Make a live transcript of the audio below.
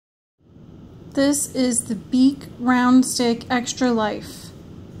This is the BiC Round Stick Extra Life.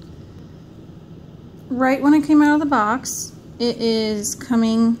 Right when it came out of the box, it is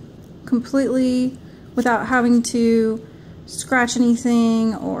coming completely without having to scratch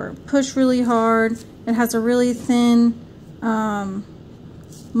anything or push really hard. It has a really thin line.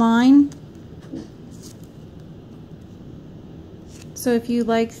 So if you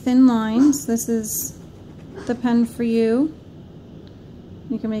like thin lines, this is the pen for you.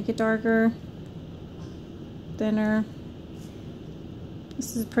 You can make it darker, thinner.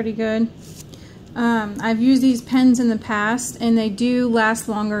 This is pretty good. I've used these pens in the past and they do last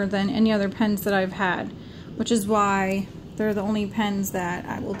longer than any other pens that I've had, which is why they're the only pens that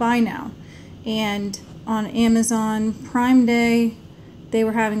I will buy now. And on Amazon Prime Day, they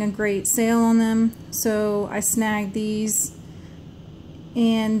were having a great sale on them, so I snagged these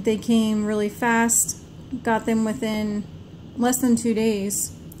and they came really fast. Got them within less than 2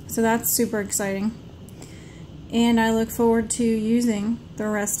 days, so that's super exciting. And I look forward to using the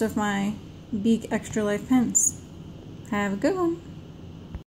rest of my BiC Xtra Life pens. Have a good one.